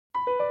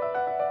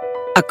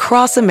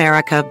Across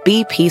America,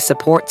 BP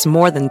supports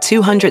more than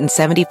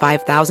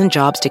 275,000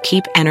 jobs to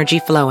keep energy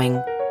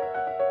flowing.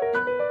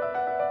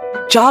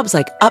 Jobs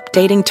like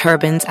updating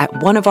turbines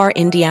at one of our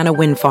Indiana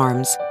wind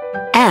farms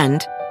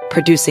and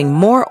producing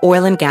more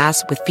oil and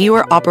gas with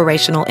fewer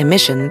operational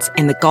emissions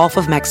in the Gulf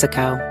of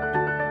Mexico.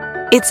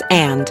 It's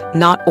and,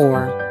 not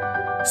or.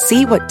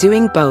 See what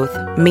doing both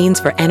means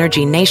for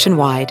energy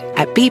nationwide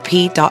at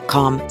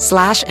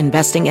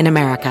bp.com/investing in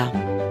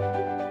America.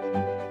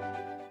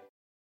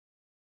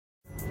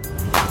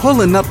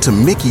 Pulling up to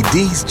Mickey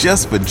D's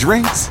just for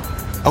drinks?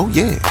 Oh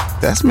yeah,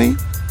 that's me.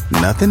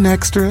 Nothing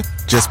extra,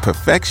 just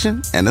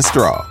perfection and a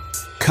straw.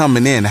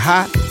 Coming in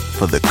hot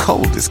for the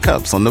coldest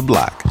cups on the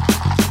block.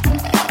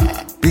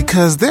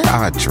 Because there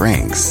are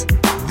drinks.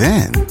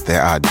 Then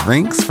there are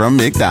drinks from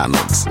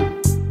McDonald's.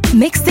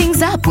 Mix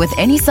things up with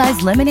any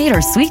size lemonade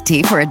or sweet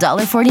tea for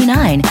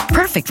 $1.49.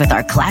 Perfect with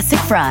our classic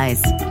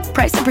fries.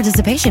 Price and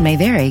participation may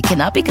vary.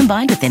 Cannot be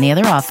combined with any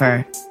other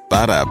offer.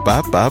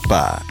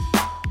 Ba-da-ba-ba-ba.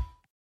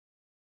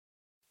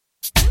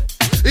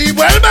 Y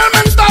vuelve el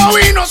mentado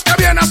Vinos que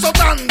viene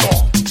azotando.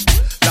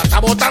 La está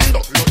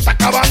botando, lo está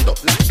acabando,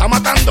 la está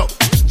matando.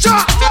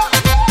 ¡Cha!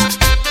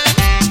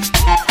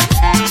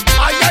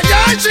 ¡Ay, ay,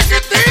 ay,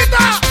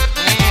 chiquitita!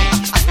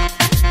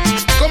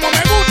 Como me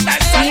gusta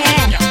esa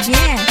niña.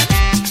 Yeah.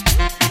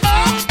 I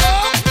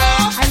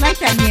like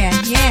that,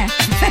 yeah.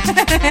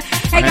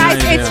 Hey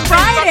guys, it's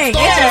Friday.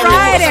 It's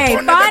Friday.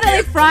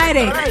 Finally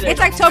Friday.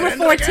 It's October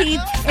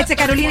 14th. It's a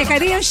Carolina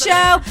Cadillo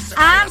show.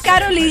 I'm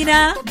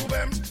Carolina.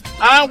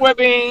 I'm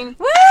Webin.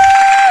 Woo!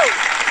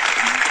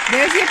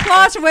 There's the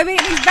applause for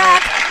Webin. He's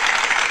back.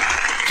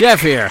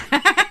 Jeff here.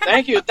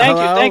 Thank you.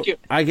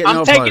 I get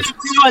I'm taking it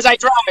as I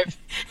drive.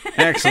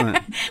 Excellent.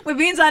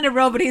 Webin's on the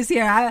road, but he's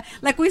here.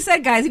 Like we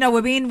said, guys,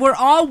 Webin, we're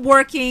all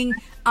working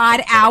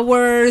odd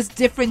hours,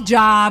 different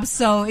jobs.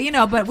 So,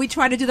 but we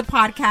try to do the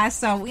podcast.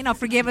 So,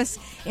 forgive us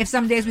if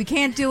some days we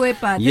can't do it.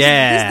 But this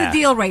is the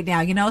deal right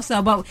now,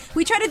 So, but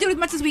we try to do it as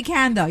much as we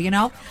can, though,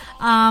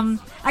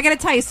 I got to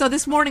tell you, so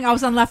this morning I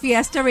was on La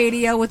Fiesta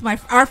Radio with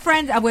our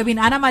friend, Webin,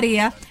 Ana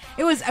Maria.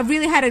 I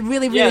really had a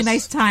really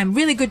nice time.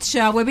 Really good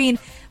show.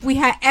 We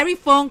had every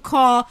phone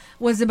call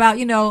was about,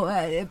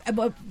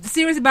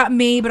 serious about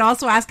me, but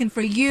also asking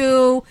for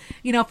you,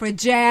 for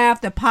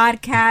Jeff, the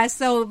podcast.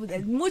 So,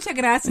 muchas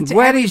gracias to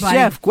everybody.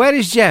 Where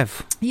is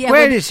Jeff? Yeah,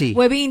 Where is he?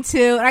 Webin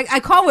too. I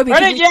call Webin.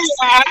 Where is Jeff?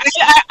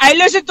 I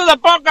listen to the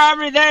podcast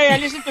every day. I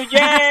listen to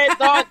Jeff.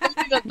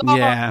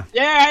 Yeah.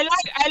 Yeah,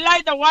 I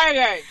like the white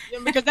guy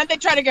because then they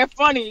try to get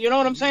funny. You know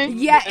what I'm saying?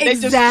 Yeah,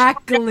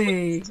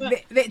 exactly.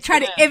 They try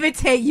to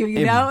imitate you.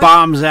 It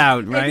bombs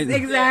out, right?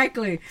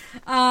 Exactly.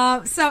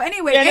 So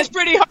anyway, it's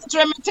pretty hard to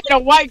imitate a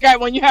white guy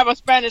when you have a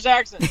Spanish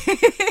accent.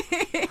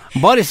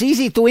 But it's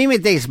easy to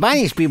imitate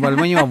Spanish people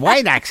when you have a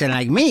white accent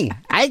like me.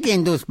 I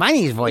can do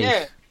Spanish voice.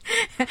 Yeah.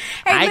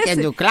 I can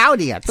do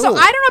Claudia too. So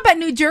I don't know about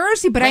New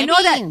Jersey, but I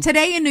know that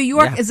today in New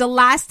York is the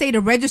last day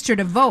to register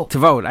to vote.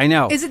 I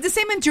know. Is it the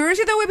same in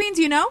Jersey though, Webin?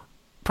 Do you know?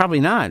 Probably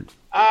not.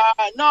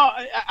 No,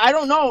 I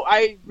don't know.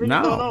 I really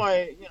don't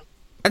know.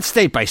 That's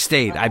state by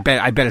state. I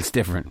bet it's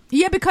different.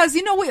 Yeah, because,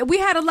 we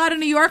had a lot of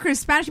New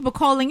Yorkers, Spanish people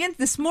calling in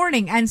this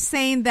morning and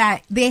saying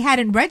that they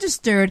hadn't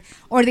registered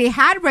or they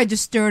had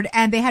registered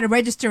and they had to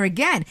register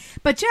again.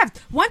 But,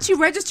 Jeff, once you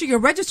register, you're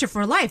registered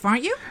for life,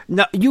 aren't you?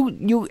 No,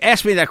 you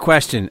asked me that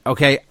question,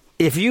 okay?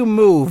 If you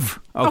move,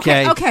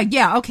 okay?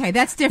 Okay,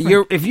 that's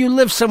different. If you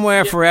live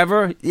somewhere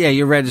forever,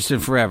 you're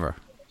registered forever.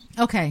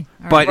 Okay.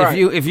 But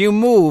if you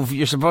move,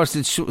 you're supposed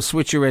to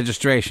switch your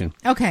registration.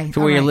 Okay. To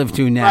where you live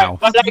to now. Right.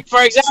 But like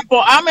for example,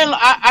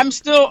 I'm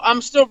still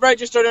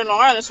registered in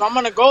Long Island, so I'm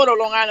gonna go to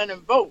Long Island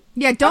and vote.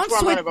 Yeah, don't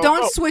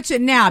switch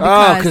it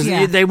now because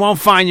they won't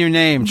find your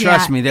name.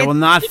 Trust me, they will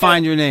not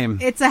find your name.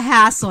 It's a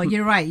hassle.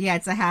 You're right. Yeah,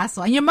 it's a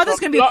hassle. And your mother's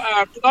gonna be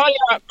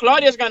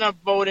Claudia's gonna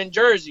vote in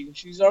Jersey.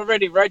 She's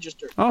already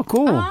registered. Oh,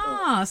 cool.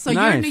 So nice.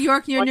 You're in New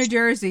York, you're in New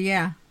Jersey,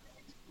 yeah.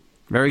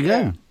 Very good.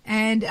 Yeah.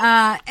 And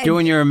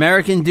doing your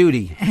American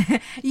duty.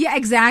 Yeah,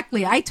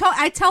 exactly. I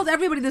told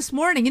everybody this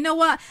morning, you know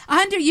what?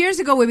 100 years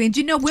ago,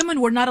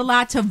 women were not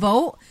allowed to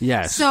vote.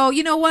 Yes. So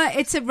you know what?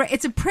 It's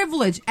a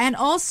privilege and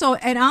also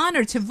an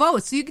honor to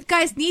vote. So you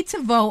guys need to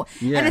vote,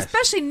 and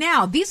especially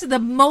now, this is the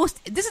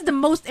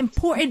most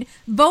important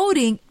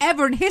voting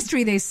ever in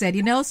history. They said,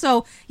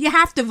 so you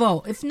have to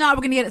vote. If not,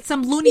 we're gonna get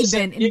some loony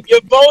bin.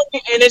 You're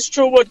voting, and it's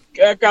true what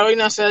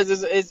Carolina says.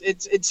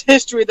 It's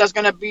history that's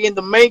gonna be in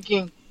the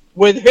making.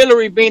 With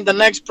Hillary being the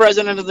next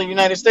president of the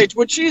United States,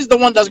 which she's the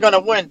one that's going to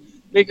win.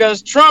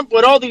 Because Trump,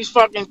 with all these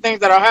fucking things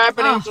that are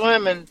happening to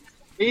him, and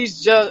he's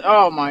just,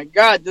 oh my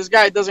God, this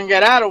guy doesn't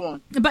get out of one.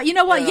 But you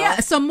know what? Yeah,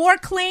 so more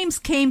claims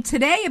came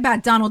today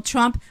about Donald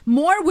Trump.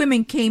 More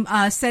women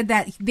said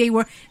that they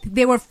were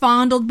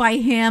fondled by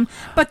him.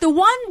 But the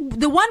one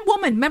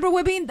woman, remember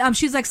Webin?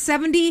 She's like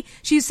 70.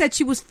 She said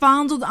she was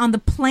fondled on the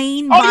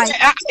plane by...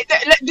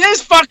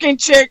 this fucking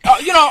chick,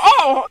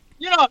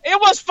 it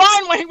was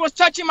fine when he was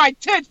touching my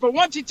tits, but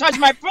once he touched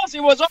my pussy,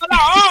 it was all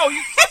out.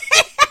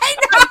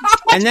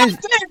 And then,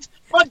 tits,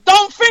 but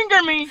don't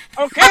finger me,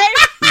 okay?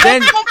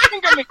 Don't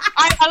finger me. me,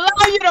 I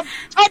allow you to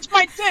touch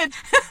my tits.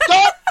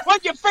 Don't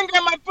put your finger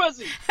in my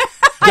pussy.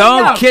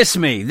 Don't kiss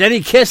me. Then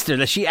he kissed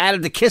her. She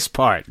added the kiss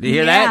part. Do you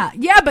hear that?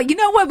 Yeah, but you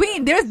know what?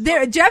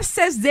 Jeff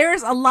says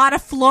there's a lot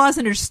of flaws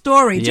in her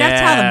story.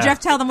 Yeah. Jeff,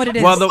 tell them what it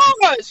is. Well,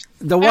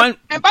 the one.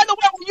 And by the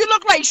way, when you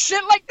look like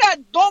shit like that,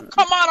 don't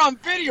come out on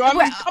video. I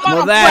mean, come out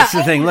Well, on that's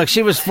the thing. Look,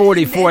 she was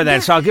 44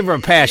 then, so I'll give her a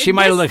pass. She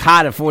might have looked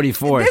hot at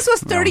 44. This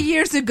was 30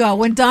 years ago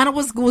when Donald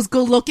was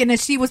good looking, and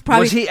she was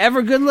probably. Was he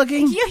ever good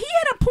looking? Yeah, he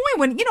had a point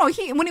when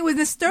when he was in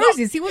his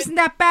 30s. He wasn't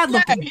that bad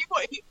looking.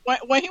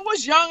 When he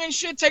was young and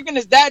shit, taking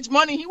his dad's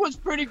money, he was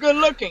pretty good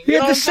looking. He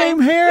had the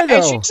same hair, though.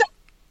 And she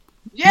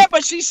said,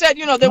 but she said,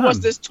 there was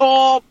this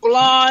tall,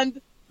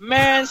 blonde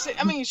man.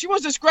 I mean, she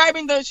was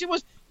describing her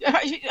saliva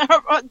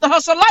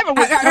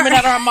was coming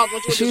out of her mouth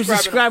when she was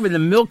describing the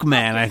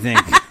milkman, I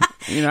think. But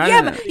you know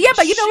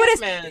what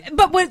is? Man.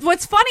 But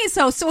what's funny is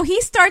so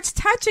he starts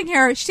touching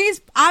her. She's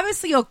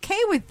obviously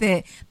okay with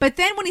it, but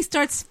then when he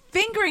starts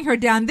fingering her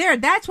down there,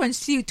 that's when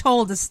she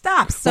told to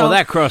stop. So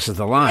that crosses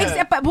the line.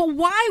 But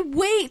why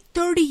wait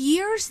 30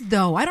 years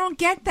though? I don't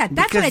get that.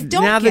 That's what I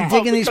don't now get. they're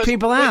digging these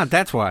people out.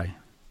 That's why.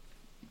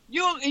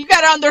 You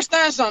got to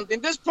understand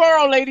something. This poor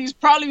old lady's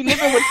probably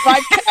living with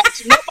 5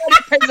 cats.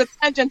 Nobody pays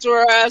attention to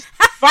her ass.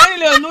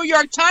 Finally, a New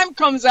York Times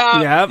comes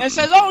out and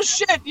says, "Oh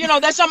shit,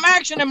 there's some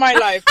action in my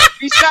life."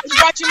 Besides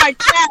watching my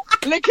cat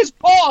lick his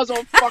paws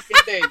all fucking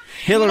day.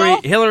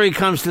 Hillary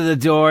comes to the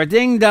door,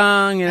 ding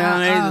dong.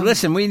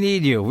 Listen, we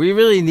need you. We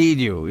really need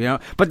you.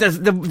 But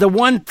the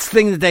one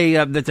thing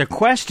that they're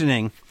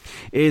questioning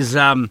is.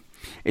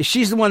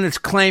 She's the one that's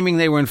claiming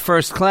they were in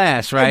first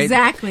class, right?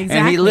 Exactly.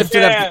 And he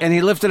lifted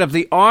up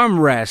the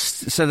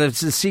armrest so that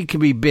the seat could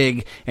be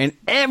big. And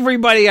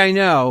everybody I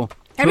know,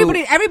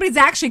 everybody's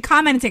actually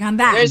commenting on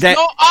that. There's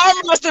no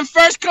armrest in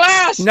first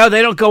class. No,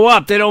 they don't go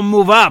up. They don't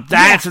move up.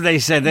 That's what they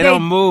said. They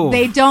don't move.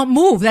 They don't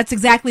move. That's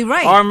exactly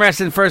right. Armrests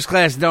in first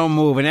class don't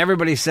move, and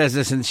everybody says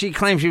this. And she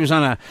claims she was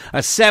on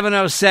a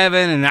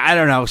 707, and I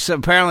don't know. So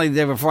apparently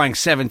they were flying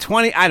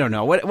 720. I don't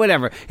know.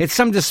 Whatever. It's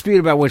some dispute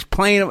about which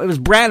plane. It was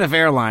Braniff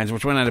Airlines,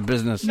 which went out of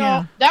business.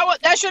 No,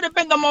 that should have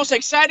been the most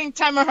exciting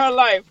time of her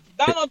life.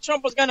 Donald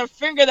Trump was going to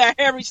finger that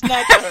hairy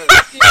snack at her.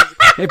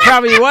 It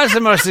probably was the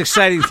most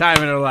exciting time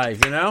in her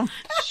life,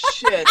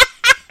 Shit.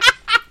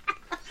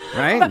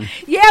 Right?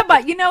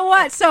 But you know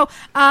what? So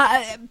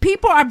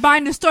people are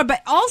buying the story.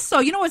 But also,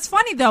 you know what's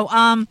funny, though?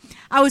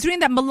 I was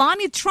reading that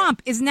Melania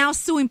Trump is now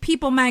suing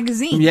People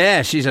magazine.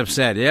 Yeah, she's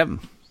upset. Yep.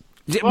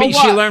 Well,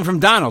 she learned from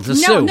Donald to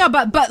sue. No,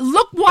 but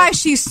look why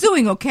she's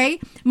suing,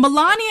 okay?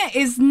 Melania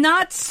is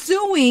not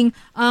suing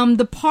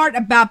the part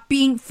about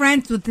being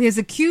friends with his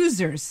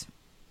accusers.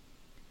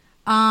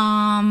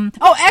 No,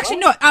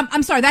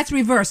 I'm sorry, that's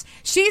reverse.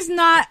 She's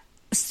not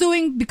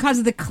suing because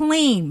of the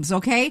claims,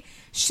 okay?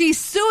 She's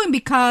suing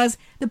because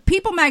the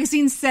People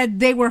magazine said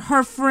they were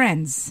her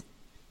friends.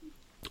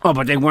 Oh,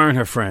 but they weren't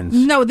her friends.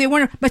 No, they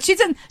weren't. But she's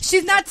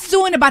not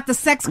suing about the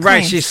sex claims.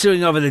 Right, she's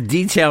suing over the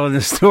detail in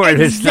the story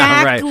that's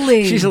not right.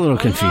 She's a little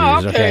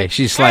confused, okay?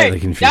 She's slightly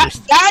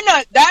confused.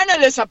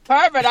 Daniel is a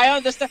pervert, I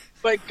understand.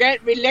 But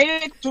get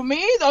related to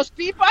me, those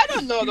people, I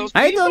don't know those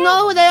people. I don't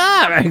know who they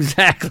are.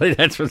 Exactly,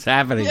 that's what's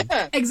happening.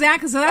 Yeah.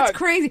 Exactly, so that's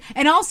crazy.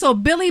 And also,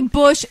 Billy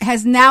Bush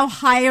has now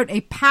hired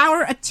a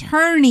power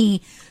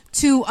attorney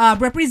to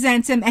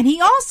represent him. And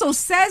he also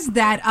says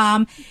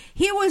that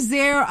he was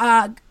there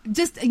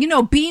just,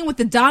 being with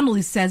the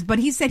Donnellys, says. But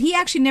he said he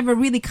actually never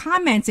really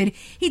commented.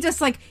 He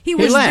just, he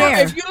was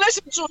there. If you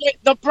listen to it,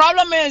 the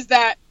problem is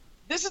that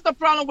this is the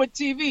problem with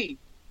TV.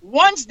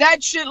 Once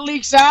that shit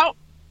leaks out,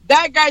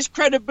 that guy's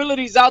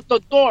credibility is out the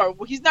door.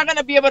 He's not going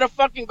to be able to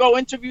fucking go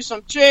interview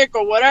some chick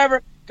or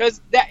whatever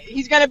because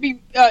he's going to be,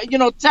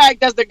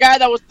 tagged as the guy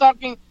that was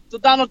talking to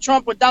Donald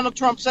Trump when Donald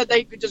Trump said that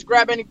he could just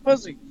grab any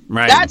pussy.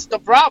 Right. That's the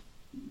problem.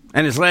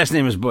 And his last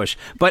name is Bush.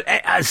 But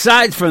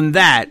aside from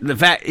that, the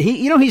fact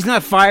he's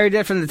not fired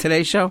yet from the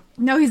Today Show.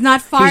 No, he's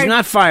not fired. He's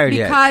not fired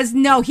yet because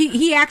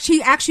he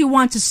actually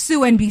wants to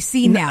sue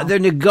NBC now. They're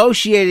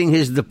negotiating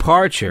his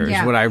departure.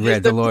 Is what I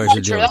read. The lawyers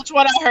are doing. That's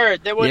what I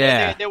heard. They were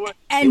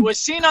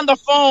seen on the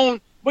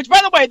phone. Which,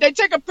 by the way, they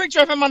take a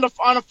picture of him on the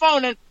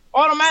phone, and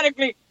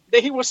automatically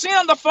he was seen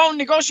on the phone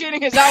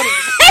negotiating his outing.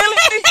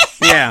 Really?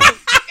 Yeah.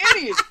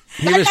 Idiot.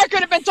 That guy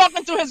could have been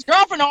talking to his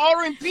girlfriend or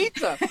ordering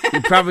pizza.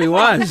 He probably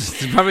was.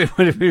 That's probably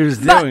what he was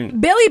doing.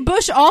 But Billy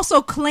Bush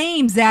also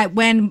claims that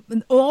when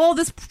all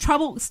this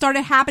trouble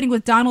started happening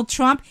with Donald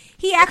Trump,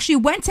 he actually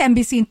went to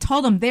NBC and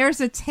told them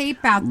there's a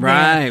tape out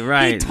there.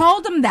 Right. He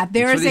told them that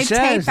there is a tape out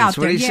there. That's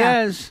what he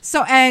says.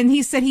 So, and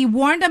he said he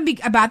warned them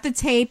about the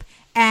tape,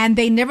 and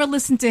they never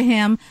listened to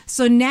him.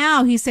 So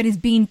now he said he's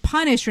being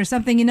punished or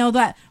something.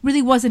 That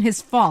really wasn't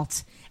his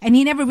fault. And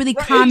he never really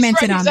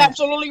commented on that. He's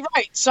absolutely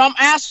right. Some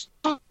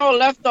asshole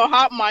left the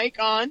hot mic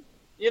on,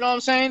 you know what I'm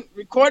saying?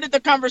 Recorded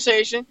the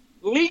conversation,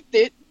 leaked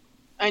it,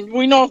 and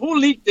we know who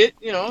leaked it,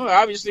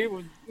 obviously,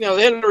 the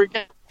Hillary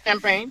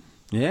campaign.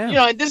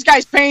 Yeah. And this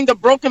guy's paying the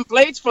broken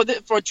plates for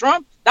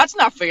Trump. That's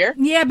not fair.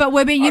 Yeah, but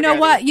wait, you know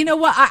what? You know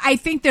what? I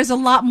think there's a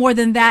lot more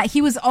than that. He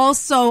was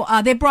also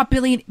they brought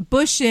Billy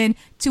Bush in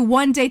to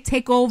one day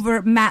take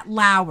over Matt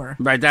Lauer.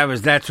 Right,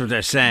 that's what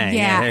they're saying.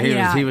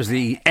 Yeah, he was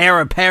the heir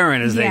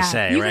apparent, as they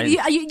say, right?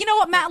 You know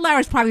what? Matt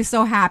Lauer's probably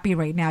so happy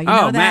right now. You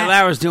know that? Matt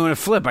Lauer's doing a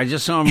flip. I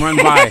just saw him run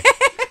by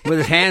with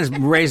his hands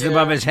raised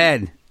above his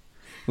head.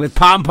 With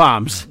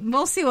pom-poms.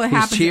 We'll see what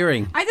happens. He's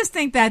cheering. I just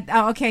think that,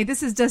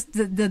 this is just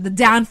the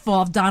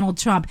downfall of Donald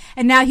Trump.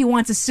 And now he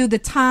wants to sue the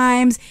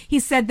Times.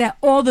 He said that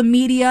all the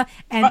media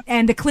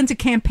and the Clinton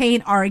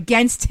campaign are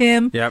against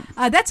him. Yep.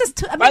 That's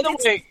just... By the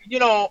way,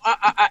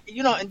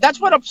 and that's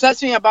what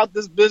upsets me about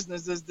this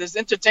business, this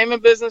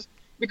entertainment business.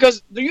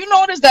 Because do you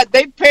notice that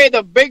they pay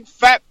the big,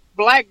 fat,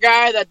 black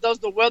guy that does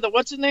the weather?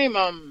 What's his name?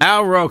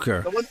 Al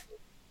Roker.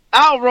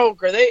 Al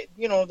Roker.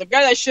 The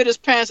guy that shit his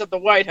pants at the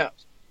White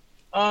House.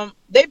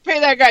 They pay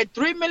that guy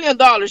 $3 million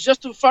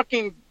just to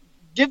fucking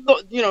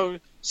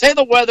say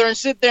the weather and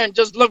sit there and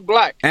just look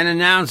black and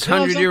announce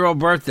 100-year-old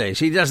birthdays.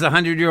 He does the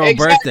 100-year-old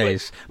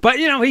birthdays. But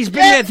he's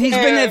been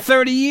there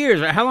 30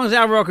 years. How long has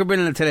Al Roker been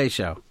in the Today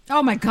Show?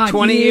 Oh my God,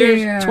 20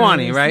 years?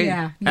 20, right?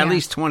 Yeah. At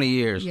least 20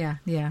 years. Yeah.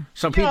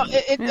 So people,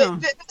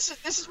 this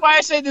is why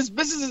I say this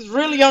business is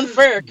really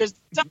unfair. Because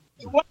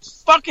what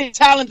fucking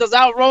talent does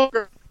Al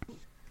Roker?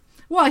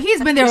 Well,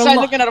 he's been there Besides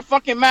looking at a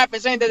fucking map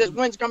and saying that there's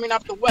winds coming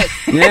off the west.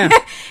 Yeah.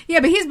 Yeah,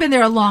 but he's been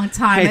there a long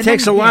time. It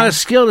takes a lot of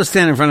skill to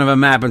stand in front of a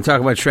map and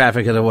talk about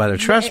traffic or the weather.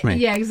 Trust me.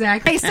 Yeah,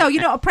 exactly. Hey,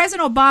 so,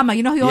 President Obama,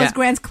 he always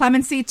grants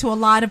clemency to a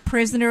lot of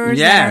prisoners.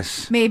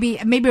 Yes. Maybe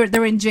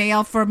they're in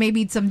jail for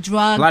maybe some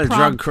drug. A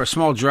lot of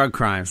small drug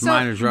crimes,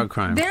 minor drug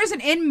crimes. There's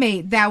an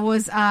inmate that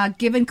was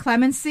given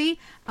clemency.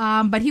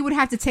 But he would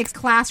have to take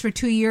class for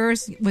 2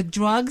 years with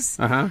drugs.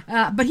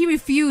 But he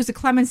refused the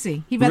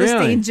clemency. He'd rather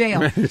stay in jail.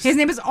 His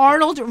name is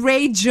Arnold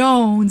Ray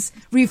Jones.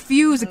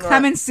 Refused the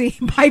clemency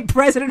by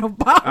President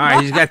Obama. All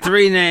right, he's got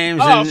 3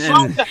 names.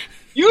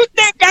 You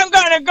think I'm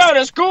going to go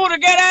to school to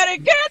get out of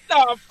it? Get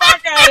the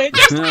fuck out of it.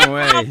 Just no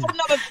way. For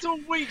another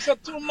 2 weeks or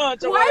 2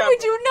 months or whatever.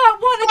 Would you not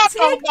want to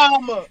take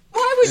Obama?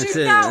 Why would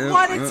you not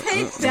want to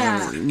take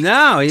that?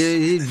 No,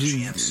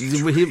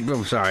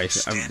 I'm sorry.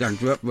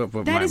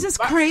 That is just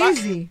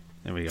crazy.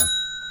 There we go.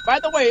 By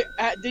the way,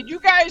 did you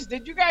guys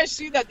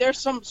see that there's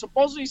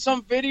supposedly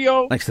some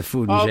video likes the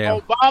food in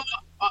jail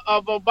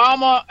of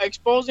Obama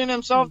exposing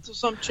himself to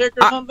some chick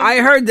or something? I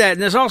heard that,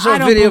 and there's also a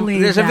video.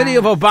 There's a video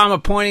of Obama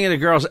pointing at a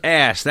girl's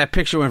ass. That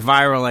picture went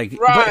viral.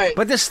 Right.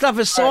 But this stuff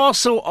is all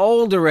so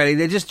old already.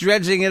 They're just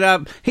dredging it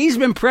up. He's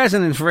been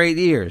president for 8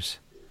 years.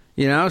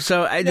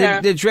 So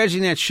they're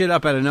dredging that shit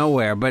up out of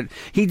nowhere. But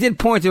he did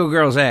point to a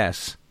girl's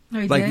ass.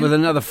 Oh, with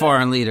another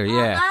foreign leader,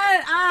 yeah.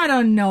 I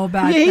don't know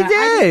about that. He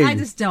did. I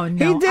just don't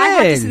know. He did. I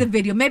have to see the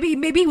video. Maybe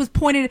he was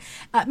pointed.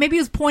 Maybe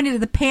he was pointed at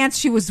the pants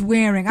she was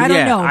wearing. I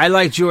don't know. I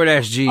like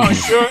Jordache jeans.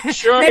 Oh,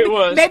 sure maybe, he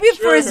was. Maybe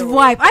for his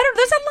wife. I don't.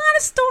 There's a lot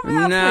of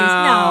stories.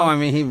 No, I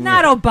mean he.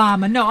 Not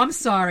Obama. No, I'm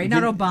sorry,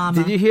 not Obama.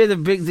 Did you hear the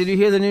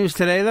news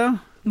today though?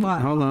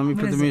 What? Hold on, let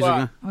me put the music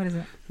on. What is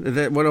it?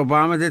 What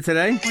Obama did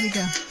today? What did he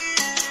do?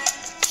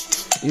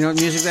 You know what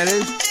music that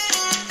is?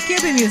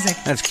 Cuban music.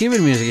 That's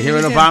Cuban music. You hear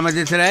what Obama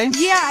did today?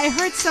 Yeah, I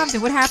heard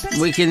something. What happened?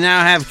 We can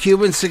now have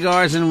Cuban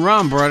cigars and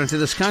rum brought into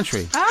this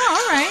country. Oh,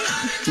 all right.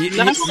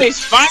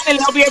 Nice. Finally,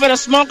 I'll be able to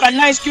smoke a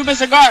nice Cuban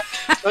cigar.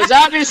 Because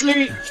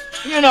obviously,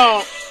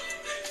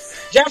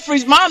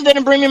 Jeffrey's mom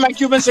didn't bring me my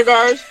Cuban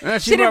cigars.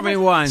 She brought me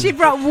one. She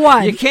brought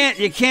one. You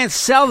can't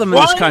sell them in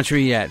this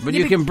country yet, but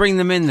you can bring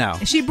them in now.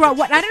 She brought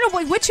one. I don't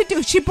know what she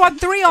do. She brought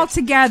 3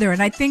 altogether,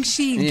 and I think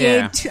she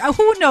gave 2.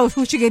 Who knows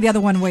who she gave the other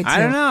one away to? I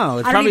don't know.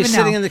 It's probably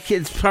sitting in the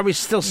kids. Probably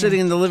still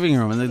sitting in the living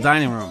room, in the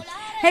dining room.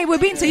 Hey,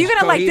 Wibin, so you're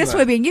gonna like this,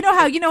 Wibin. You know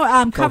how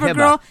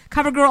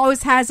CoverGirl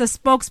always has a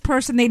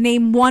spokesperson. They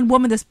name one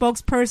woman the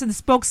spokesperson,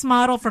 the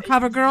spokesmodel for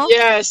CoverGirl.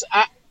 Yes,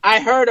 I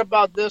heard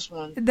about this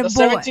one. The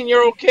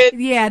 17-year-old kid?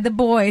 Yeah, the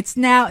boy. It's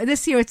now,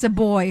 this year it's a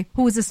boy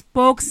who is a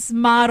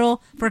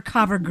spokesmodel for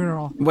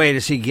CoverGirl. Wait,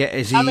 is he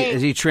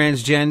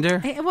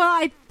transgender?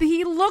 Well,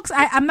 he looks,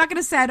 I'm not going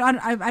to say,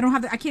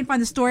 I can't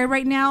find the story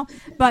right now,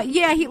 but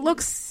yeah, he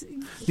looks.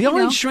 The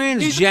only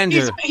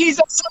transgender. He's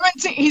a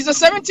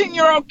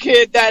 17-year-old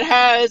kid that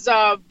has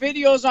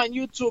videos on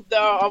YouTube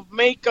of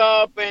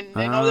makeup and he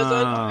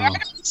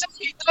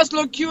does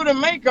look cute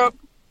in makeup.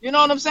 You know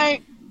what I'm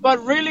saying?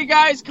 But really,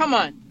 guys, come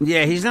on.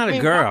 Yeah, he's not a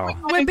girl.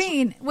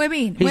 Wibin.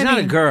 He's not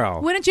a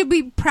girl. Wouldn't you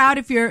be proud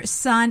if your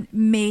son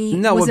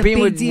was a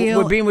big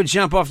deal? Wibin would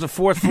jump off the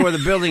 4th floor of the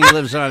building he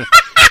lives on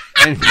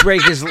and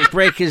break his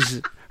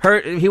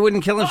hurt. He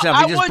wouldn't kill himself.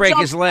 He'd just break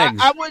his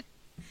legs.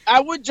 I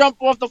would jump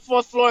off the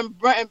 4th floor,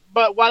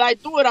 but while I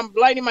do it, I'm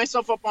lighting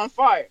myself up on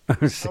fire.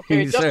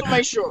 Okay, just to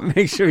make sure.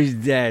 Make sure he's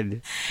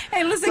dead.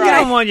 Hey, listen, I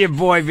don't want your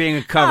boy being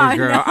a cover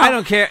girl. No. I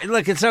don't care.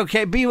 Look, it's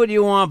okay. Be what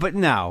you want, but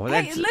no.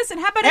 Hey, listen,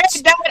 how about Dad,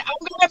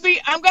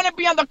 I'm gonna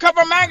be on the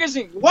cover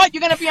magazine. What?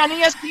 You're gonna be on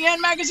ESPN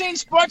magazine,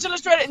 Sports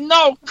Illustrated?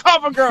 No,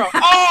 cover girl.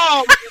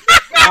 Oh.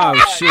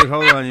 Oh shoot!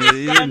 Hold on.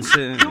 You didn't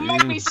say. You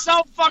make me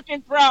so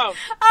fucking proud.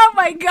 Oh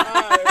my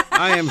God.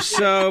 I am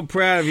so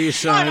proud of you,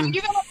 son.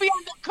 You're gonna be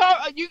on the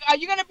Are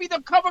you gonna be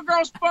the cover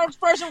girl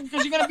spokesperson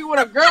because you're gonna be with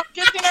a girl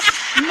kicking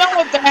her?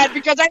 No, Dad,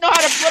 because I know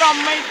how to put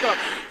on makeup.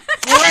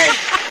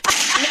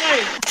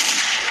 Great.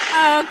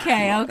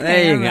 Okay.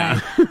 There you go.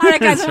 All right,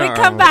 guys. It's When we come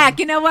horrible. back,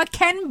 you know what?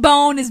 Ken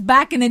Bone is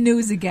back in the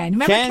news again.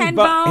 Remember Ken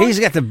Bone? He's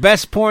got the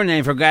best porn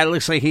name for a guy that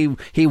looks like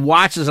he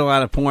watches a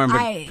lot of porn,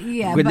 but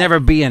would but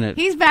never be in it.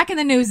 He's back in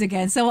the news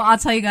again, so I'll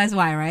tell you guys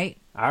why, right?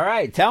 All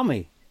right, tell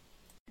me.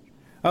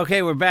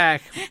 Okay, we're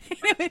back.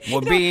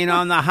 We're being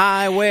on the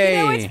highway. You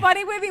know what's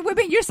funny,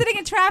 Wibby? You're sitting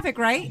in traffic,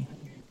 right?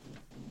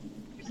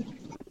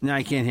 No,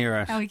 I can't hear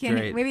us. Oh, you can't.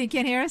 Great. Maybe you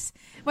can't hear us.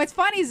 What's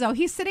funny is though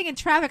he's sitting in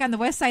traffic on the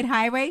West Side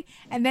Highway,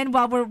 and then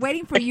while we're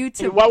waiting for you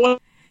to,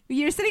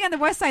 you're sitting on the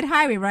West Side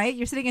Highway, right?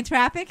 You're sitting in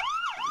traffic.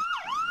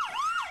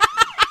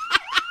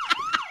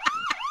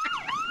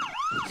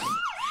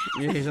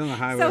 Yeah, he's on the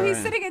highway. So he's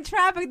right. sitting in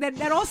traffic.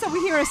 Then also we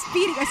hear a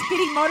speeding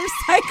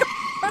motorcycle.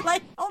 We're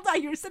like, hold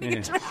on, you're sitting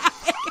in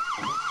traffic.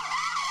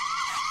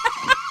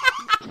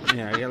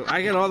 Yeah,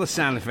 I get all the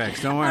sound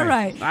effects. Don't worry. All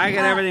right. I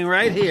got everything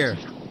right here.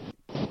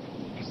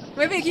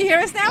 Wait a minute, can you hear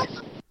us now?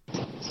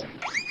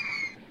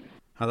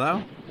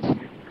 Hello?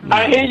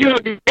 I hear you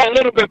a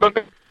little bit,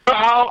 but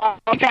I'll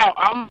count.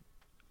 I'm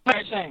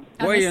saying.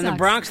 Where are you in the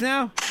Bronx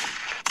now?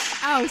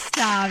 Oh,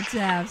 stop,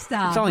 Jeff,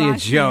 stop. It's only a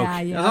Bronx, joke. yeah,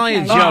 It's only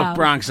a joke,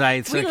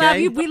 Bronxites. We okay? love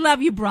you. We love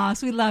you,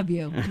 Bronx. We love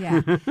you.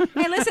 Yeah.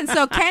 Hey, listen.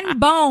 So Ken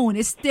Bone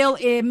is still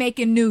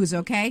making news.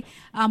 Okay.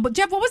 But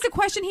Jeff, what was the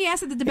question he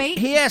asked at the debate?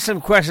 He asked some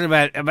question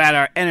about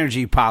our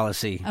energy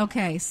policy.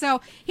 Okay,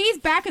 so he's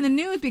back in the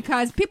news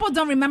because people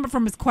don't remember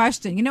from his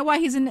question. You know why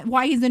he's in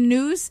the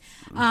news?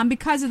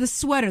 Because of the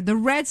sweater. The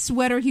red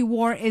sweater he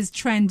wore is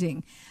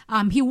trending.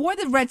 He wore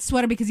the red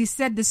sweater because he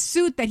said the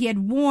suit that he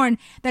had worn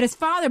that his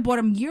father bought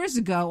him years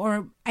ago,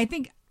 or I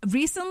think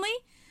recently,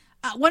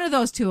 one of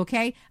those two.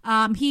 Okay,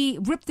 he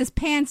ripped his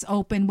pants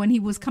open when he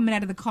was coming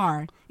out of the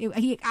car.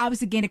 He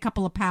obviously gained a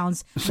couple of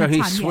pounds. So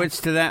he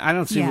switched to that. I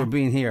don't see we're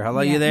being here. Hello,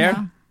 you there?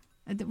 No.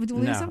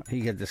 No,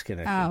 he got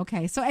disconnected. Oh,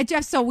 okay. So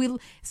Jeff,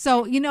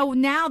 so you know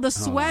now the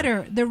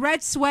sweater, the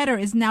red sweater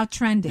is now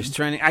trending. It's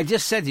trending. I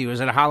just said to you,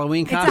 is it a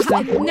Halloween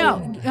costume?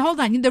 No,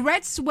 hold on. The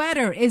red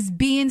sweater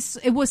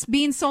was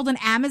being sold on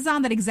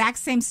Amazon. That exact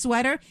same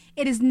sweater,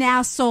 it is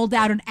now sold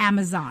out on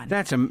Amazon.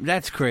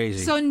 That's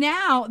crazy. So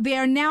now they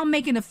are now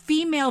making a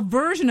female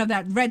version of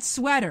that red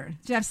sweater.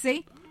 Jeff,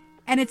 see?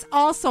 And it's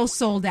also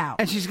sold out.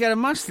 And she's got a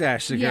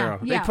mustache, the girl.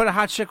 They put a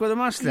hot chick with a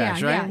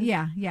mustache, right?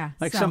 Yeah.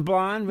 Like So- some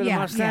blonde with a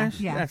mustache?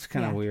 Yeah. That's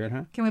kind of weird,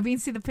 huh? Can we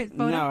see the photo?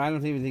 No, I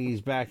don't even think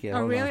he's back yet. Oh,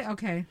 Hold really? on.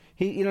 Okay.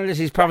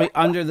 He's probably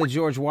under the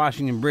George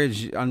Washington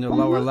Bridge, under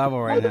lower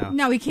level right now.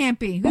 No, he can't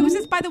be. He was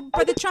just by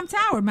the Trump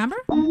Tower, remember?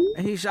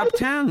 He's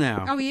uptown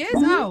now. Oh, he is?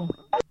 Oh.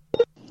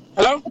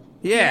 Hello?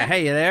 Yeah,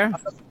 hey, you there?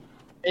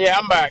 Yeah,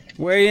 I'm back.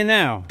 Where are you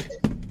now?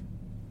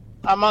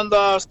 I'm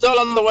still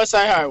on the West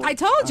Side Highway. I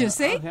told you,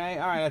 see? Okay,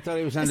 all right, I thought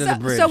he was under the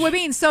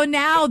bridge. So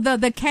now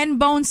the Ken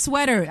Bone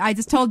sweater, I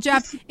just told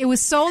Jeff, it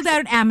was sold out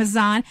on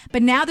Amazon,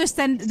 but now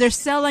they're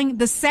selling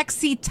the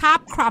sexy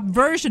top crop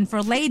version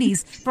for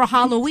ladies for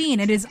Halloween.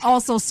 It is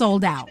also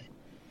sold out.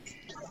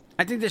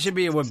 I think there should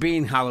be a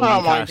Wabine Halloween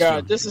Oh my costume.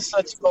 God, this is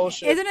such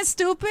bullshit. Isn't it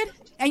stupid?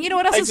 And you know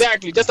what else?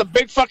 Exactly, just a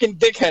big fucking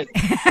dickhead.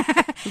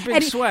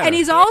 Big sweater. And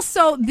he's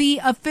also the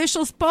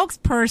official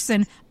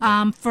spokesperson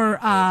for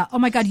oh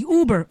my God,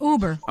 Uber.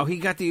 Oh, he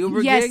got the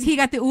Uber Yes, gig? he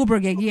got the Uber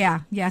gig.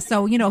 Yeah.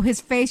 So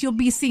his face, you'll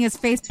be seeing his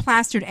face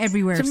plastered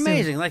everywhere. It's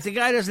amazing. Like the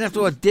guy doesn't have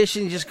to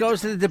audition; he just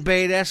goes to the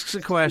debate, asks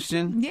a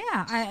question.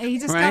 Yeah, he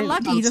just Right?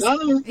 got lucky.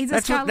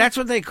 That's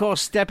what they call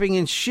stepping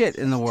in shit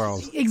in the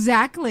world.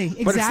 Exactly.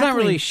 But it's not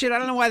really shit. I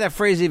don't know why that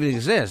phrase even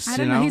exists. I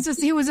don't know.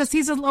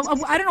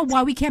 I don't know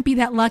why we can't be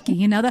that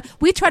lucky.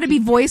 We try to be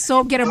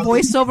get a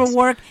voiceover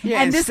work,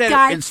 Yeah, and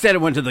instead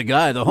it went to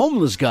the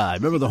homeless guy.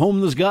 Remember the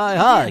homeless guy?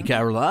 Hi,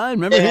 Caroline.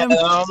 Remember him? The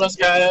homeless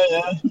guy,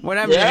 yeah. What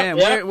happened to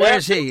him? Where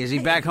is he? Is he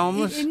back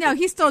homeless? No,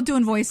 he's still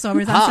doing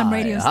voiceovers on some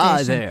radio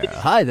station.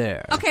 Hi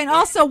there. Okay, and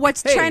also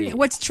what's trending,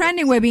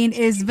 Wibby,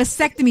 is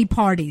vasectomy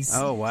parties.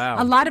 Oh wow!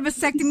 A lot of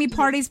vasectomy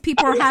parties.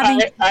 People are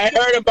having. I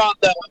heard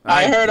about that.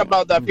 I heard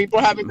about that.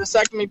 People having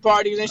vasectomy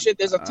parties and shit.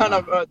 There's a ton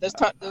of there's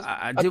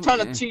a ton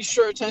of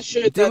T-shirts and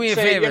shit. Do that me a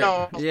say,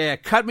 favor. Yeah,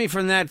 cut me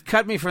from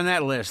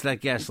that list.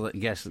 That guess.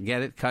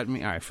 Get it? Cut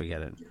me. All right,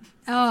 forget it.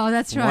 Oh,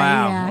 that's right.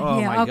 Wow. Yeah.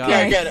 Oh my okay. God.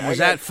 I get it. Was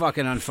that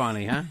fucking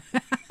unfunny, huh?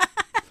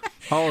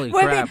 Holy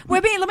crap!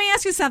 Wibby, let me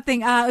ask you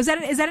something. Is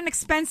that an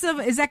expensive?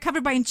 Is that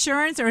covered by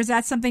insurance, or is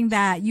that something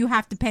that you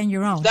have to pay on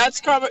your own? That's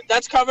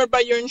covered by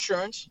your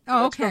insurance.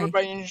 Oh, That's okay. covered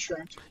by your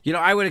insurance.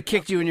 I would have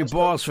kicked you in your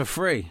balls for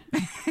free.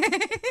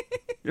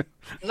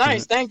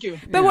 Nice, thank you.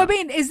 But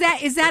Wibby, is that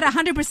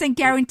 100%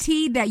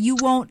 guaranteed that you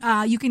won't?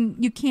 You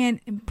can't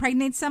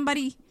impregnate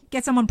somebody,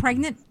 get someone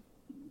pregnant?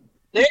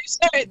 They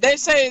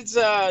say it's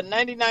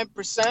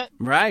 99%.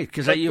 Right?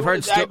 Because you've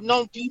heard. I've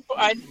known people.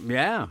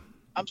 Yeah.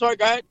 I'm sorry.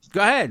 Go ahead.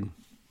 Go ahead.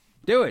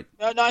 Do it.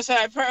 No, I said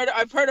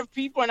I've heard of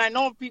people, and I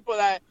know people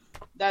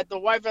that the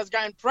wife has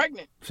gotten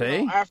pregnant.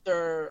 See?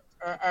 After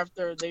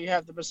they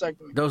have the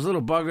vasectomy. Those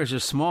little buggers are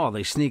small.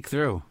 They sneak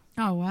through.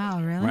 Oh wow,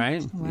 really?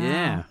 Right? Wow.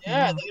 Yeah.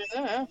 Yeah.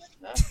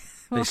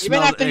 They Even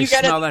smell, after they you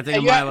get smell it, that thing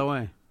a you mile have-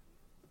 away.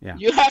 Yeah.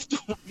 You have to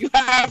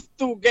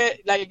get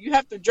you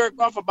have to jerk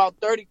off about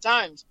 30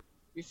 times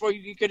before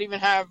you could even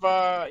have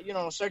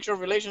sexual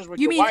relations with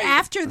You your mean wife.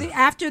 after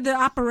the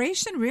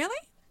operation? Really?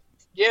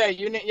 Yeah,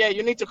 you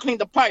need to clean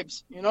the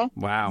pipes.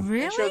 Wow.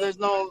 Really? Make sure there's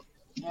no,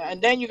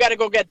 and then you got to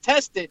go get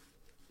tested,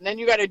 and then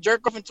you got to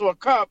jerk off into a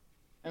cup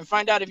and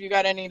find out if you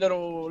got any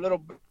little.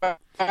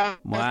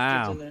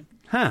 Wow. In there.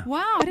 Huh.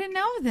 Wow, I didn't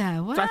know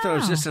that. Wow. I thought it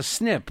was just a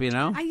snip,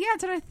 Yeah,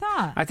 that's what I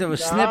thought. I thought it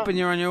was a snip and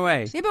you're on your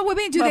way. Yeah, but what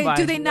do Bye-bye.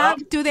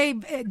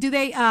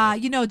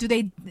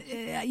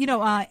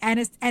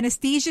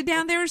 anesthesia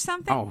down there or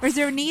something? Oh. Or is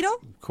there a needle?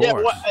 Of course. Yeah,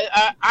 well,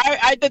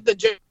 I did the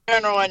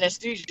general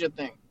anesthesia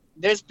thing.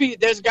 There's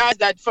guys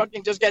that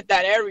fucking just get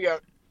that area,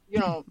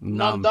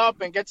 numbed up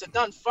and gets it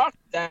done. Fuck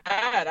that.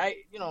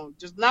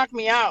 Just knock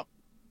me out.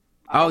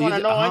 I don't want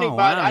to know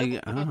anybody.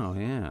 Wow.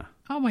 Yeah.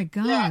 Oh my Yeah,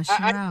 gosh!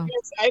 I Wow.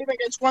 even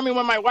get squirmy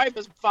when my wife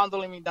is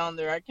fondling me down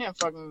there. I can't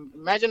fucking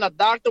imagine a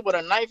doctor with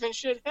a knife and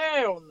shit.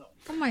 Hell no.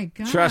 Oh my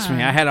god! Trust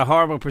me, I had a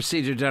horrible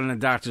procedure done in the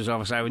doctor's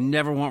office. I would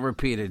never want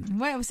repeated.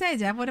 What say,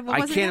 Jeff? What I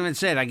was can't it? even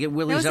say it. I get That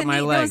willies was up a my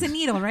that legs. was a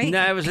needle, right?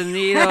 No, it was a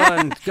needle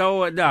and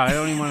go. No, I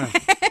don't even want to.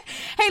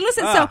 Hey,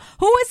 listen. So,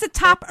 who is the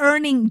top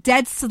earning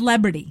dead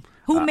celebrity?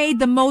 Who made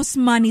the most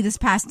money this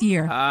past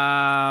year? Can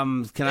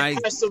I?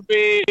 It has to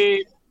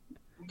be.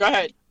 Go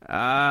ahead.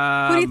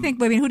 Who do you think,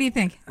 Vivian? Who do you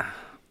think?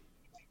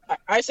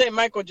 I say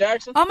Michael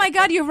Jackson. Oh my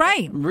God, you're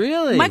right.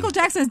 Really? Michael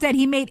Jackson is dead.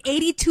 He made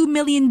 $82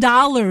 million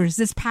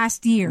this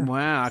past year.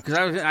 Wow,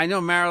 because I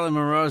know Marilyn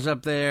Monroe's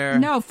up there.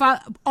 No,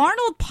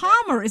 Arnold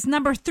Palmer is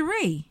number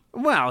 3.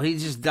 Well, he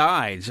just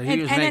died, so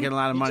he was making a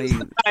lot of money.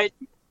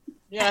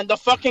 Yeah, and the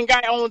fucking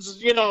guy owns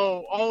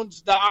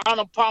the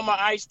Arnold Palmer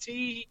iced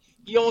tea.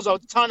 He owns a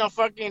ton of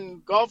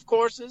fucking golf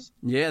courses.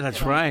 Yeah,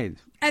 that's right.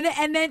 And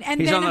then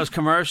He's on those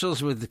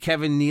commercials with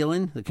Kevin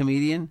Nealon, the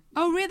comedian.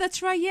 Oh, really?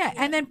 That's right. Yeah.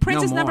 And then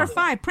Prince is number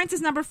 5. Prince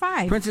is number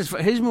 5.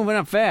 He's moving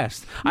up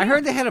fast. I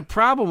heard they had a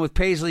problem with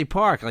Paisley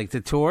Park, like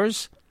the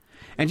tours.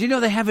 And you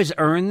know they have his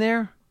urn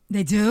there?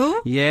 They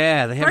do?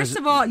 Yeah, they have. First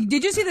of all,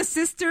 did you see the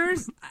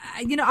sisters?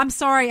 I'm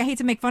sorry, I hate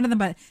to make fun of them,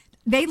 but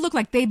they look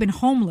like they've been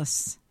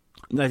homeless.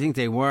 I think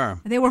they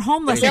were. They were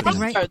homeless, I think,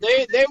 right?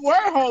 They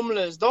were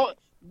homeless.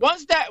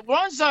 Once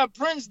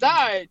Prince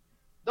died,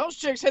 those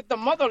chicks hit the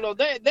mother load.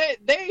 They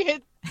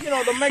hit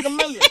the Mega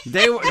Millions.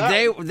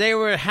 They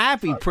were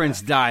happy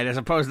Prince died, as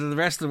opposed to the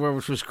rest of the world,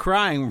 which was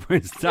crying when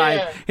Prince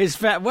died.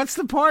 Yeah. What's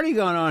the party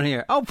going on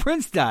here? Oh,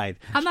 Prince died.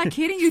 I'm not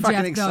kidding you, Fucking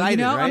Jeff. excited,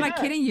 Though, right? I'm not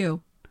kidding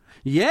you.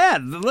 Yeah,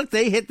 look,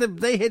 they hit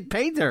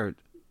pay dirt,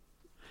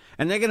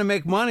 and they're going to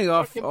make money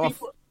off the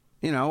royalties.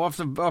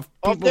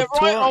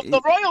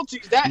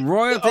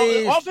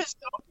 Royalties.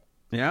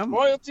 Yeah.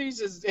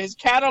 Royalties. His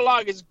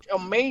catalog is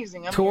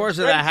amazing. Tours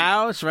of the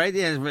house, right?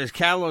 Yeah, his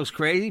catalog's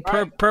crazy.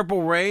 Right.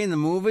 Purple Rain, the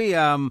movie.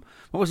 What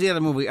was the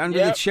other movie?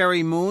 Under the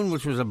Cherry Moon,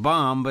 which was a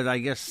bomb, but I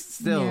guess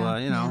still,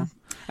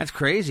 that's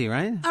crazy,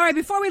 right? All right,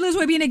 before we lose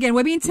Webin again,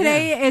 Webin,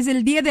 today is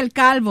El Día del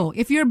Calvo.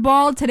 If you're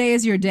bald, today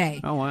is your day.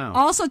 Oh, wow.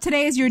 Also,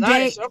 today is your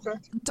day. Okay.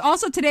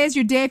 Also, today is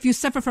your day if you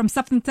suffer from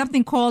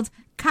something called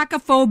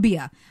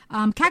cacophobia.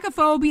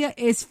 Cacophobia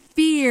is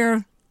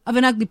fear of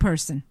an ugly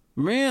person.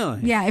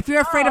 Really? Yeah, if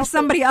you're afraid of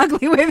somebody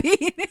ugly,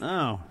 Webin.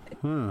 Oh.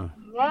 Huh.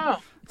 Wow.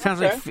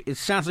 It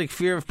sounds like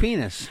fear of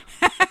penis.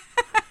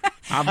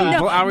 I'll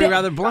be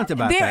rather blunt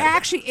about there that. There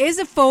actually is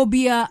a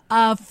phobia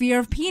of fear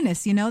of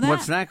penis. You know that?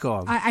 What's that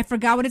called? I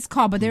forgot what it's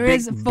called, but there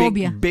is a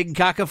phobia. Big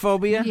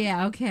cockophobia?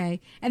 Yeah, okay.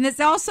 And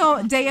there's also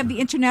a day of the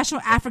International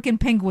African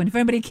Penguin, if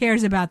anybody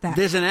cares about that.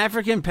 There's an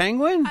African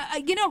penguin?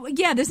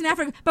 There's an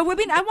African. But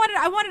Webin,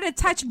 I wanted to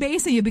touch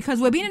base on you because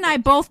Webin and I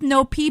both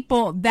know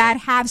people that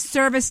have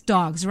service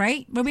dogs,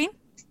 right, Webin?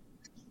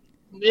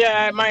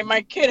 Yeah,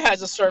 my kid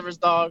has a service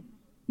dog.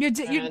 You're,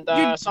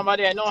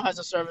 somebody I know has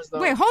a service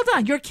dog. Wait, hold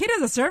on. Your kid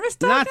has a service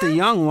dog? Not the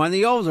young one,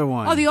 the older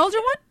one. Oh, the older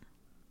one?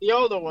 The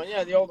older one,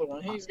 yeah, the older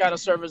one. He's got a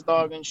service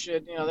dog and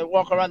shit. They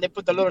walk around, they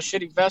put the little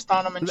shitty vest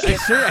on him and shit.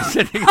 I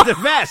said the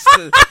vest.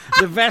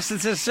 The vest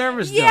that says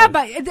service dog. Yeah,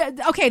 but,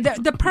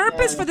 the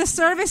purpose for the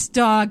service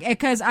dog,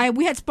 because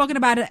we had spoken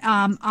about it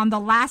on the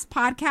last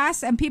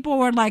podcast, and people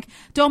were like,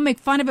 don't make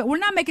fun of it. We're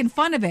not making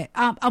fun of it.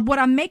 What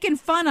I'm making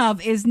fun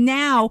of is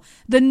now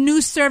the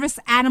new service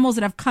animals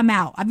that have come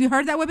out. Have you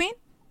heard that, Webin?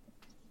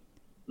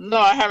 No,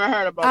 I haven't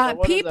heard about that.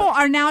 What people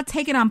are now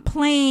taken on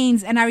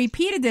planes, and I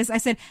repeated this. I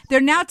said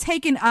they're now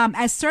taken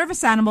as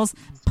service animals,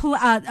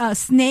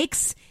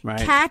 snakes,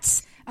 right,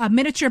 cats,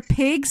 miniature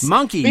pigs,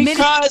 monkeys.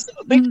 Because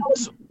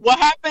what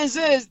happens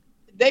is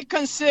they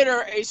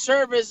consider a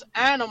service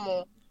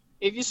animal.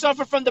 If you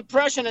suffer from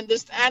depression and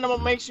this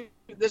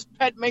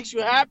pet makes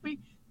you happy,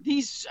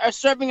 he's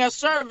serving a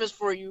service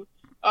for you,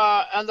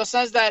 in the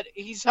sense that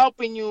he's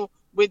helping you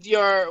with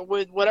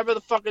whatever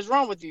the fuck is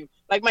wrong with you.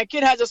 Like my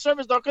kid has a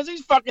service dog because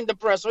he's fucking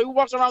depressed, so he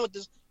walks around with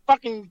this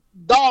fucking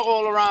dog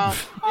all around.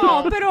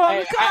 Oh, but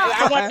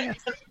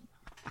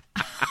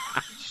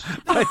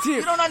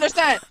You don't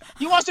understand.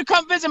 He wants to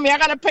come visit me. I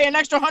gotta pay an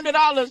extra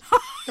 $100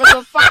 because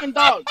of fucking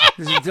dog.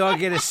 Does the dog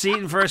get a seat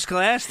in first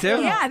class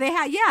too? Yeah, they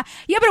have. Yeah.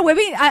 But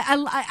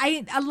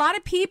a lot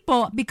of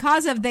people,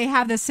 because of they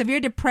have the severe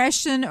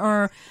depression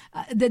or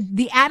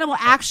the animal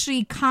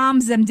actually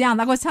calms them down.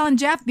 Like I was telling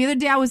Jeff the other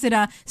day, I was at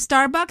a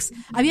Starbucks.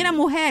 Había una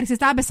mujer que se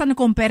estaba besando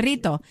con un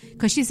perrito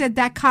because she said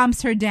that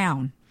calms her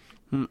down.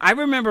 I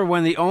remember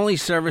when the only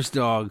service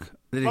dog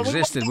that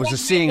existed was a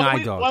seeing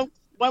eye dog.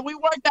 When we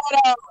worked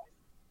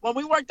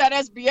at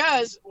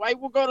SBS, I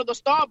would go to the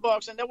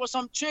Starbucks and there was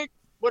some chick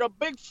with a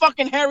big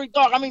fucking hairy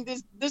dog. I mean,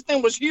 this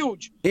thing was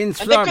huge. In and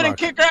Starbucks. they couldn't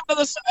kick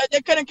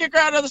her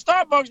out of the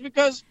Starbucks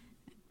because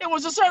it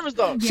was a service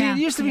dog. See, it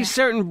used to be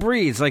certain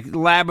breeds, like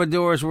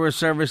Labradors were a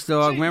service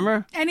dog.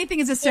 Remember? Anything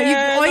is a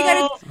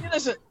service.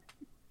 Listen.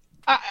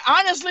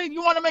 Honestly,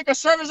 you want to make a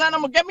service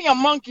animal? Get me a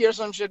monkey or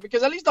some shit,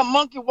 because at least a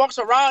monkey walks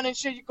around and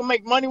shit. You can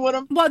make money with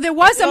him. Well, there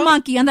was a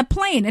monkey on the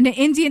plane, in the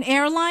Indian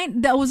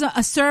airline. That was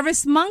a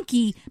service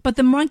monkey, but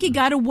the monkey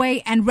got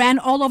away and ran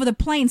all over the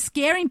plane,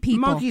 scaring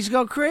people. Monkeys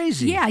go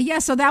crazy. Yeah.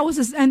 So that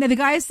was, and the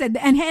guy said,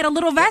 and had a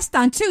little vest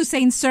on too,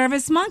 saying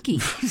 "service monkey."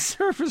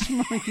 Service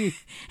monkey.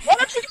 Why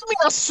don't you give me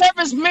a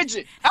service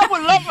midget? I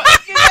would love it.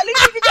 At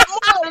least you can get more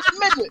than a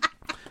midget.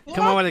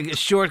 Come on with a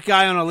short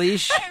guy on a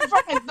leash.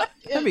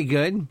 That'd be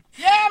good.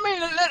 Yeah, I mean,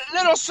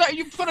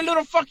 you put a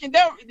little fucking.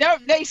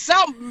 They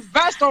sound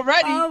vast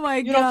already. Oh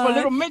my god! You know, for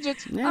little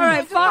midgets. Yeah. All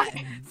right,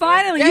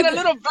 finally, get a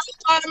little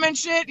vest on them and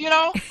shit. You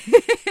know.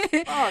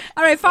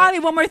 All right, finally,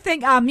 one more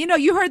thing.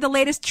 You heard the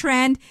latest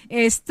trend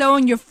is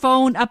throwing your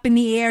phone up in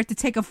the air to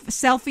take a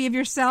selfie of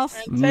yourself.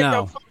 And take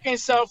a fucking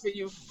selfie,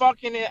 you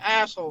fucking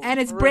asshole. And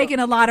it's breaking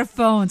a lot of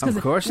phones. Of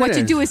course, what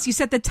you do is you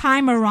set the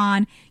timer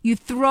on, you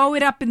throw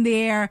it up in the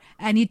air,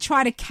 and you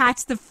try to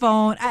catch the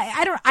phone.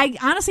 I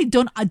honestly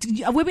don't.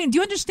 Do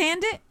you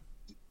understand it?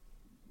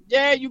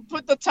 Yeah, you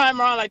put the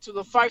timer on like to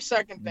the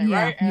 5-second thing,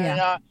 right?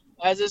 And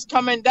as it's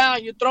coming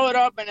down, you throw it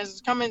up, and as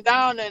it's coming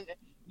down, and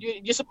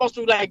you're supposed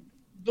to like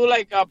do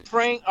like a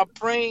praying.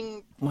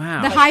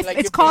 Wow.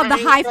 It's called the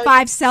high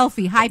five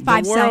selfie. High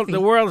five selfie. The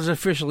world is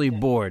officially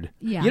bored.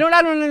 Yeah. You know what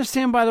I don't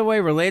understand, by the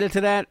way, related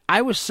to that?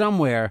 I was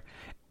somewhere,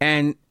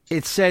 and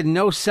it said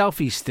no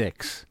selfie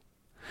sticks.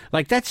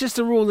 Like, that's just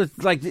a rule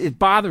that, like, it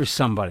bothers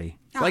somebody.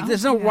 Like,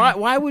 there's no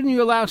why wouldn't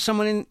you allow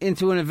someone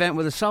into an event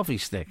with a selfie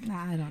stick?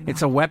 I don't know.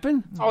 It's a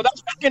weapon? Oh,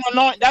 that's fucking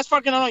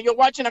annoying. You're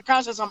watching a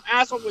concert, some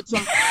asshole with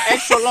some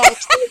extra long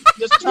stick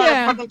just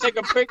trying to fucking take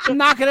a picture.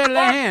 Knock it out of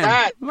their hand.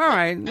 That. All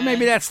right,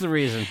 maybe that's the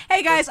reason.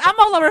 Hey, guys, I'm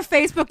all over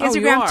Facebook,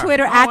 Instagram,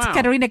 Twitter,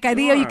 Carolina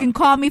Cadillo. You can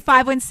call me,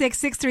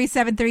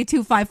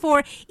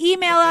 516-637-3254.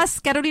 Email us,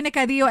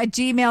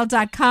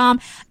 carolinacadillo@gmail.com.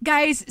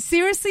 Guys,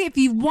 seriously, if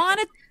you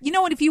want to,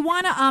 if you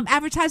want to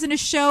advertise on a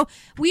show,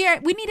 we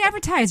need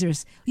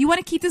advertisers. You want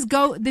to keep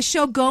the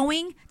show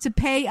going to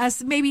pay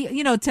us, maybe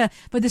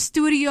for the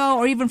studio,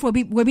 or even for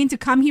Webin to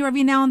come here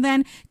every now and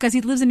then because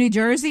he lives in New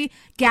Jersey.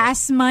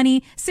 Gas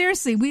money.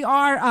 Seriously, we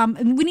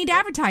need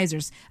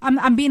advertisers.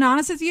 I'm being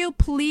honest with you.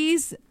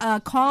 Please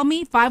call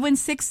me,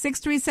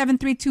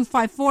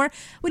 516-637-3254.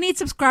 We need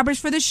subscribers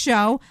for the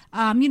show.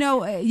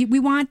 We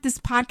want this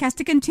podcast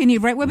to continue,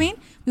 right, Webin?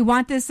 We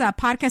want this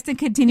podcast to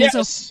continue.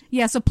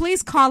 Yes. So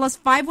please call us,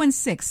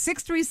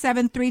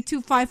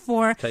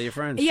 516-637-3254. Tell your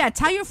friends. Yeah,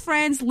 tell your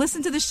friends.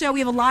 Listen to the show. We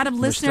have a lot of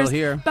listeners. Still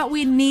here. But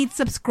we need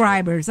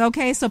subscribers,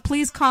 okay? So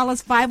please call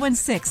us,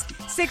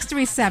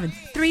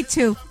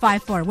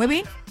 516-637-3254.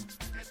 Webin?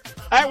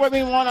 At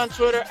Webin1 on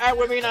Twitter, at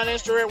Webin on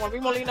Instagram,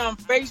 Webin Molina on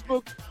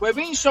Facebook,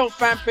 Webin Show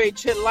fan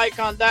page, hit like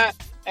on that.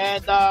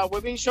 And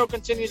Webin Show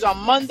continues on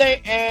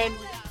Monday. And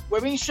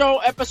Webin Show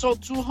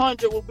episode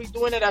 200, we'll be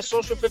doing it at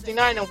Social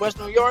 59 in West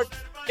New York.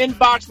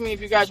 Inbox me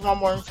if you guys want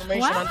more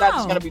information on that.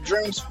 It's going to be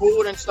drinks,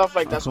 food, and stuff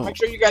like that. So make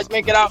sure you guys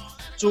make it out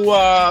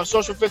to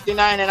Social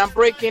 59. And I'm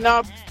breaking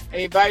up.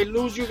 If I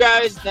lose you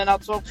guys, then I'll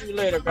talk to you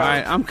later, guys. All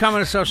right, I'm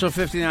coming to Social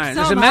 59.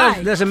 So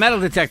There's a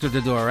metal detector at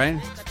the door,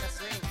 right?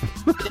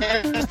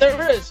 Yes,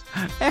 there is.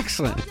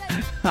 Excellent.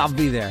 I'll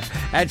be there.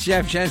 At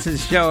Jeff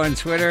Jensen's Show on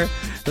Twitter,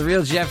 The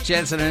Real Jeff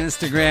Jensen on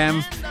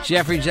Instagram,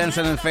 Jeffrey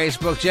Jensen on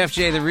Facebook, Jeff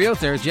J. the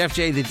Realtor, Jeff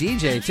J. the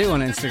DJ, too,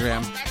 on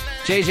Instagram,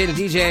 JJ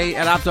the DJ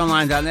at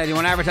optonline.net. You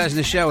want to advertise in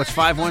the show, it's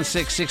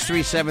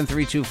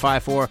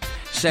 516-637-3254.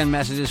 Send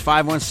messages,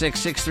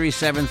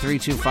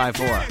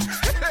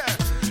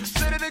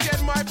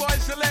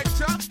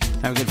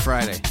 516-637-3254. Have a good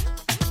Friday.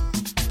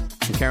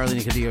 The Carolina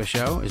Cadillo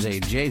Show is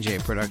a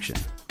JJ production.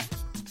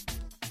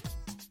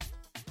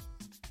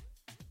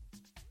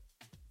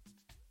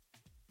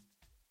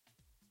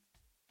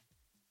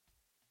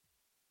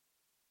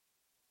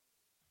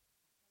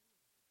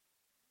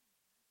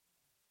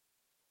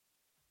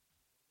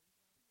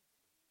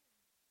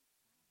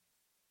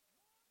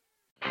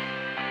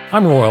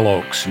 I'm Royal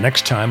Oakes.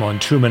 Next time on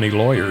Too Many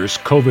Lawyers,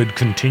 COVID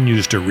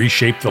continues to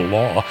reshape the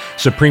law.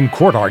 Supreme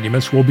Court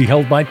arguments will be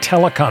held by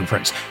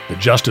teleconference. The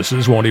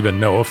justices won't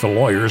even know if the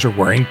lawyers are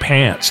wearing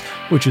pants,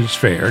 which is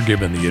fair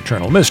given the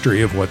eternal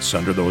mystery of what's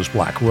under those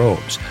black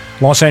robes.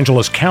 Los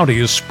Angeles County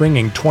is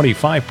springing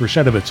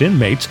 25% of its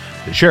inmates.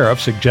 The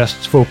sheriff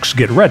suggests folks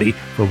get ready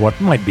for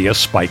what might be a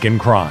spike in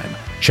crime.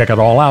 Check it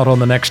all out on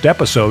the next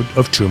episode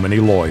of Too Many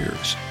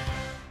Lawyers.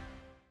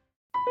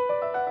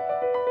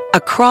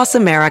 Across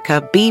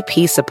America,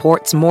 BP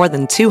supports more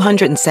than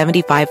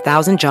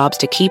 275,000 jobs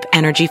to keep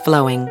energy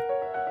flowing.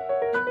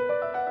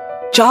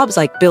 Jobs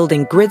like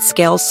building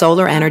grid-scale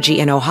solar energy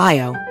in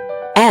Ohio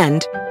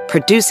and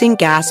producing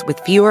gas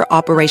with fewer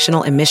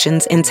operational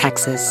emissions in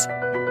Texas.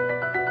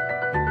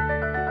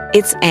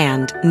 It's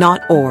and,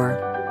 not or.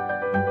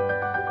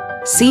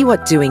 See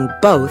what doing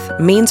both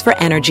means for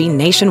energy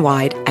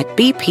nationwide at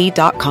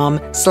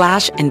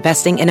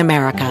bp.com/investing in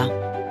America.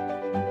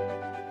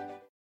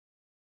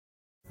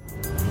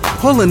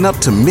 Pulling up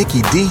to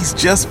Mickey D's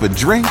just for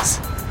drinks?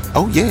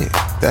 Oh yeah,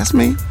 that's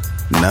me.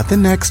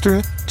 Nothing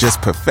extra,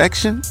 just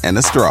perfection and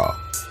a straw.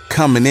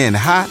 Coming in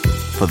hot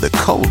for the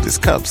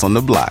coldest cups on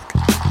the block.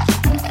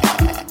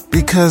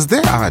 Because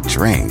there are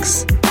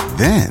drinks.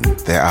 Then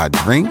there are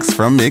drinks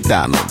from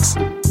McDonald's.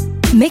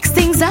 Mix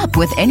things up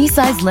with any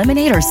size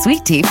lemonade or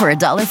sweet tea for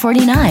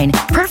 $1.49.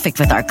 Perfect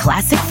with our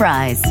classic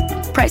fries.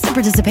 Price and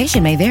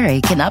participation may vary.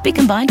 Cannot be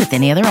combined with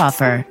any other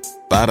offer.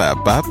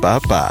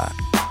 Ba-da-ba-ba-ba.